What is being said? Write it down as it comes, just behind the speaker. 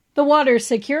The Water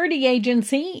Security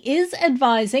Agency is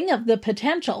advising of the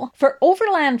potential for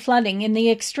overland flooding in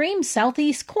the extreme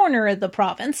southeast corner of the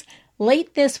province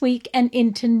late this week and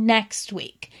into next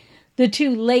week. The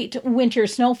two late winter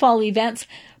snowfall events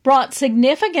brought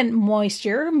significant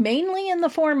moisture, mainly in the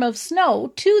form of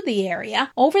snow, to the area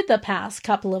over the past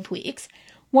couple of weeks.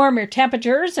 Warmer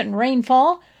temperatures and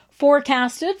rainfall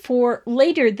forecasted for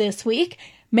later this week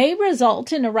may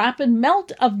result in a rapid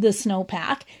melt of the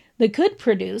snowpack that could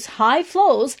produce high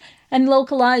flows and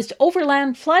localized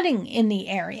overland flooding in the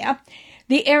area.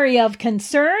 The area of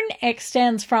concern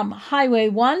extends from Highway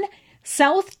 1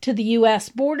 south to the U.S.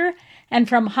 border and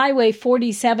from Highway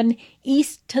 47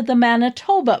 east to the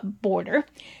Manitoba border.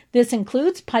 This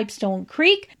includes Pipestone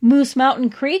Creek, Moose Mountain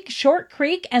Creek, Short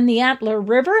Creek, and the Antler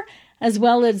River, as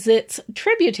well as its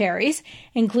tributaries,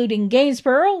 including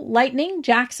Gainsborough, Lightning,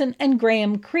 Jackson, and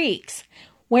Graham Creeks.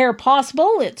 Where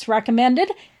possible, it's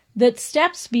recommended that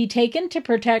steps be taken to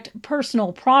protect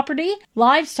personal property,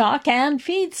 livestock, and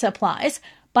feed supplies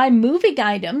by moving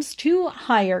items to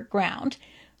higher ground.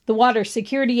 The Water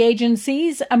Security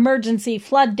Agency's Emergency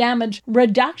Flood Damage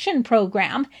Reduction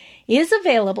Program is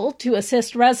available to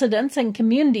assist residents and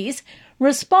communities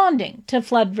responding to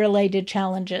flood-related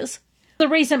challenges. The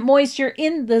recent moisture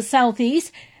in the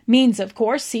southeast means, of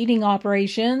course, seeding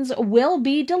operations will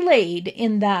be delayed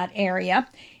in that area.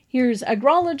 Here's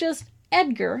agrologist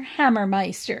Edgar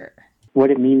Hammermeister.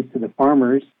 What it means to the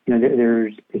farmers,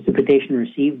 there's precipitation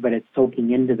received, but it's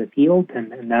soaking into the field,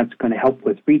 and that's going to help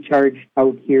with recharge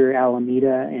out here,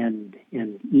 Alameda and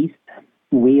east.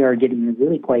 We are getting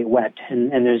really quite wet,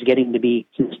 and there's getting to be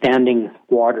some standing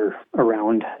water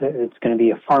around. It's going to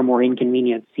be a far more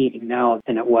inconvenient seeding now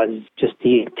than it was just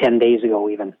 10 days ago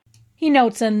even. He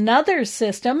notes another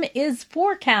system is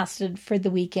forecasted for the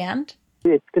weekend.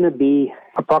 It's going to be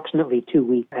approximately 2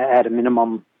 weeks at a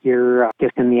minimum here,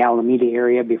 just in the Alameda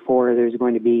area before there's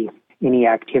going to be any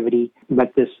activity.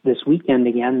 But this weekend,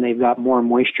 again, they've got more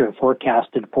moisture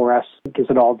forecasted for us because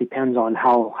it all depends on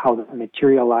how that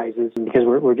materializes, because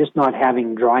we're just not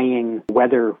having drying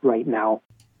weather right now.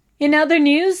 In other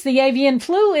news, the avian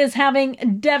flu is having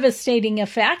devastating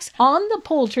effects on the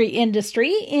poultry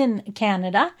industry in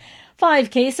Canada.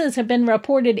 5 cases have been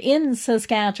reported in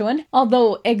Saskatchewan,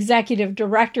 although Executive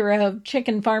Director of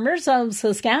Chicken Farmers of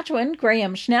Saskatchewan,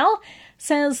 Graham Schnell,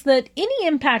 says that any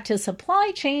impact to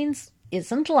supply chains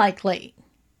isn't likely.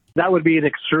 That would be an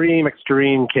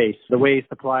extreme case. The way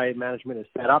supply management is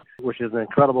set up, which is an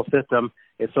incredible system,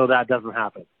 is so that doesn't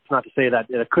happen. It's not to say that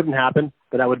it couldn't happen,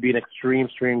 but that would be an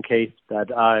extreme case that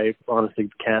I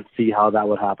honestly can't see how that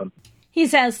would happen. He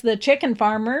says the chicken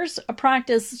farmers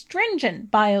practice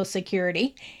stringent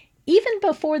biosecurity even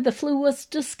before the flu was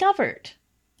discovered.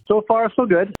 So far, so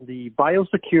good. The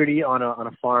biosecurity on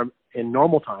a farm in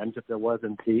normal times, if there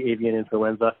wasn't the avian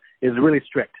influenza, is really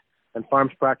strict. And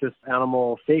farms practice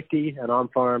animal safety and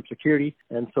on-farm security,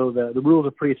 and so the rules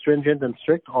are pretty stringent and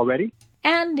strict already.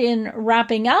 And in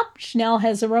wrapping up, Schnell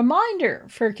has a reminder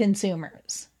for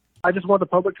consumers. I just want the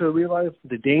public to realize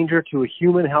the danger to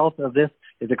human health of this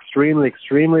is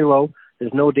extremely low.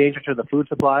 There's no danger to the food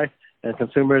supply, and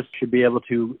consumers should be able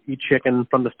to eat chicken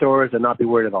from the stores and not be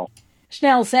worried at all.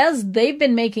 Schnell says they've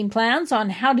been making plans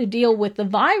on how to deal with the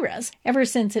virus ever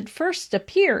since it first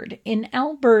appeared in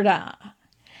Alberta.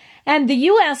 And the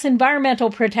U.S. Environmental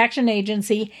Protection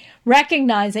Agency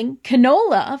recognizing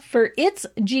canola for its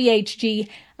GHG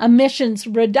emissions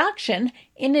reduction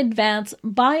in advanced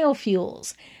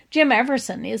biofuels. Jim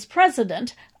Everson is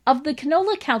president of the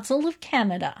Canola Council of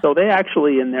Canada. So they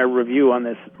actually, in their review on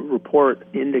this report,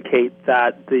 indicate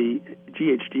that the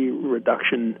GHG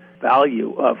reduction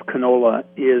value of canola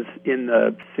is in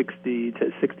the 60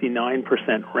 to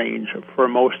 69% range for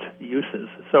most uses.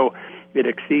 So it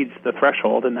exceeds the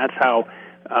threshold, and that's how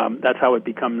it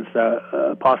becomes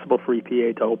possible for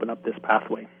EPA to open up this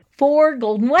pathway. For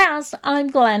Golden West, I'm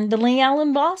Glendalee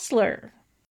Allen Bossler.